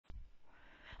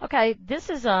Okay,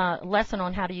 this is a lesson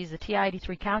on how to use the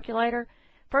TI-83 calculator.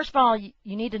 First of all, you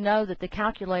need to know that the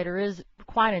calculator is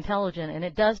quite intelligent, and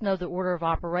it does know the order of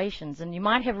operations. And you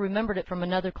might have remembered it from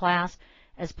another class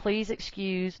as please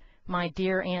excuse my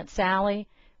dear Aunt Sally,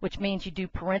 which means you do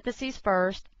parentheses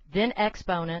first, then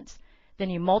exponents,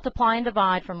 then you multiply and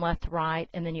divide from left to right,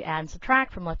 and then you add and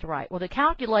subtract from left to right. Well, the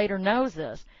calculator knows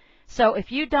this. So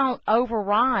if you don't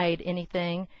override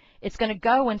anything, it's going to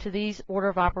go into these order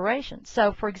of operations.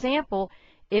 So, for example,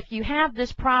 if you have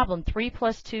this problem, 3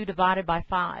 plus 2 divided by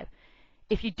 5,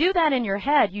 if you do that in your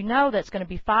head, you know that's going to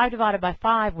be 5 divided by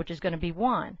 5, which is going to be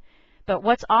 1. But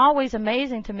what's always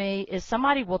amazing to me is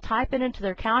somebody will type it into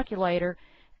their calculator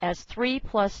as 3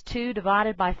 plus 2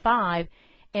 divided by 5,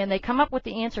 and they come up with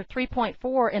the answer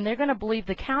 3.4, and they're going to believe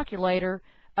the calculator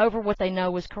over what they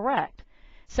know is correct.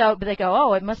 So, but they go,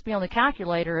 oh, it must be on the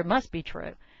calculator, it must be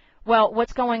true. Well,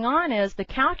 what's going on is the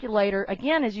calculator,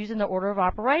 again, is using the order of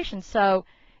operations. So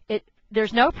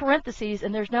there's no parentheses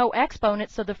and there's no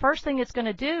exponents, so the first thing it's going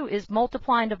to do is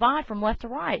multiply and divide from left to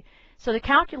right. So the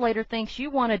calculator thinks you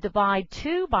want to divide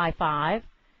 2 by 5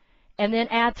 and then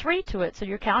add 3 to it. So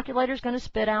your calculator is going to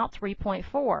spit out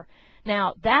 3.4.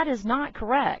 Now, that is not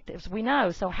correct, as we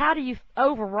know. So how do you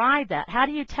override that? How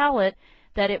do you tell it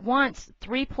that it wants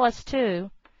 3 plus 2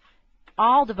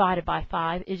 all divided by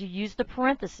 5 is you use the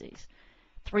parentheses.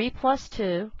 3 plus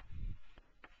 2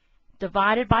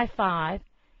 divided by 5,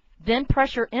 then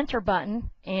press your enter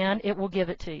button and it will give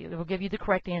it to you. It will give you the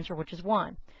correct answer, which is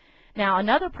 1. Now,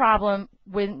 another problem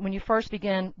when you first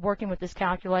begin working with this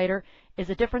calculator is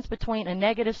the difference between a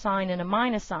negative sign and a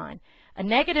minus sign. A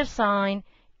negative sign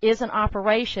is an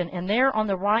operation, and they're on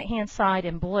the right-hand side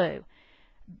in blue.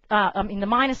 The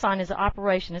minus sign is an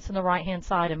operation. It's on the right-hand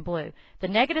side in blue. The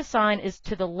negative sign is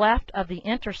to the left of the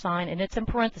enter sign, and it's in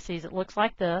parentheses. It looks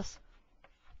like this.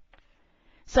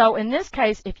 So in this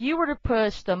case, if you were to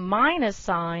push the minus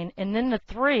sign and then the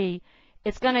 3,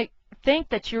 it's going to think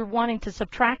that you're wanting to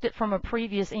subtract it from a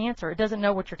previous answer. It doesn't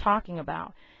know what you're talking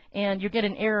about, and you get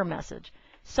an error message.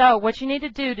 So what you need to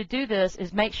do this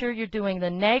is make sure you're doing the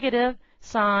negative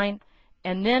sign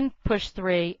and then push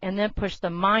 3, and then push the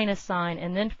minus sign,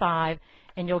 and then 5,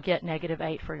 and you'll get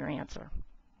 -8 for your answer.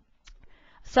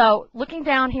 So looking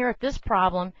down here at this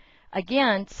problem,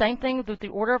 again, same thing with the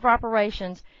order of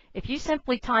operations. If you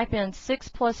simply type in 6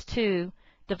 plus 2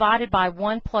 divided by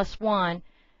 1 plus 1,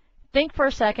 think for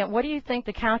a second, what do you think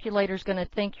the calculator is going to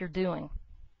think you're doing?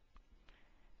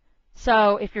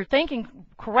 So if you're thinking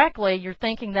correctly, you're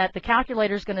thinking that the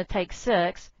calculator is going to take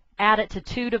 6, add it to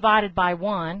 2 divided by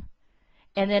 1,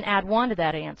 and then add 1 to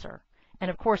that answer.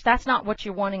 And of course, that's not what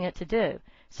you're wanting it to do.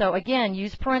 So again,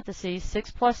 use parentheses,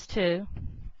 6 plus 2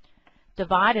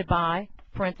 divided by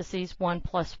parentheses 1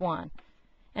 plus 1.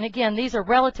 And again, these are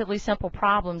relatively simple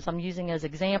problems I'm using as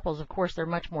examples. Of course, they're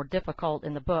much more difficult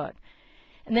in the book.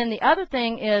 And then the other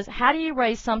thing is, how do you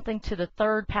raise something to the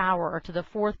 3rd power or to the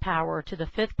 4th power or to the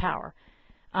 5th power?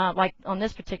 Like on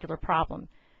this particular problem,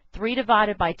 3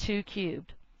 divided by 2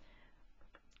 cubed.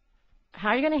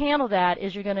 How you're going to handle that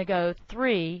is you're going to go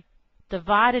 3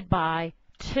 divided by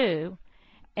 2,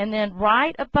 and then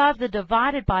right above the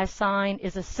divided by sign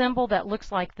is a symbol that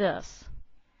looks like this.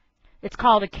 It's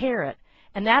called a caret,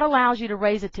 and that allows you to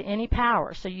raise it to any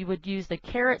power. So you would use the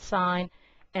caret sign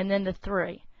and then the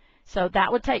 3. So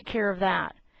that would take care of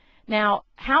that. Now,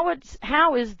 how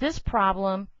is this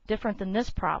problem different than this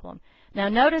problem? Now,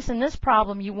 notice in this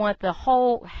problem you want the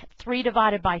whole 3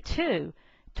 divided by 2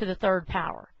 to the 3rd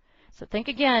power. So think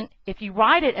again, if you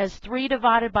write it as 3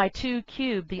 divided by 2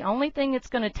 cubed, the only thing it's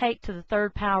going to take to the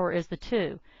 3rd power is the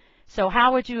 2. So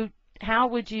how would you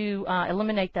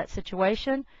eliminate that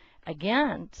situation?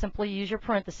 Again, simply use your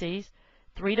parentheses,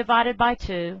 3 divided by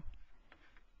 2,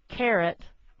 caret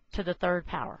to the 3rd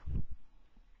power.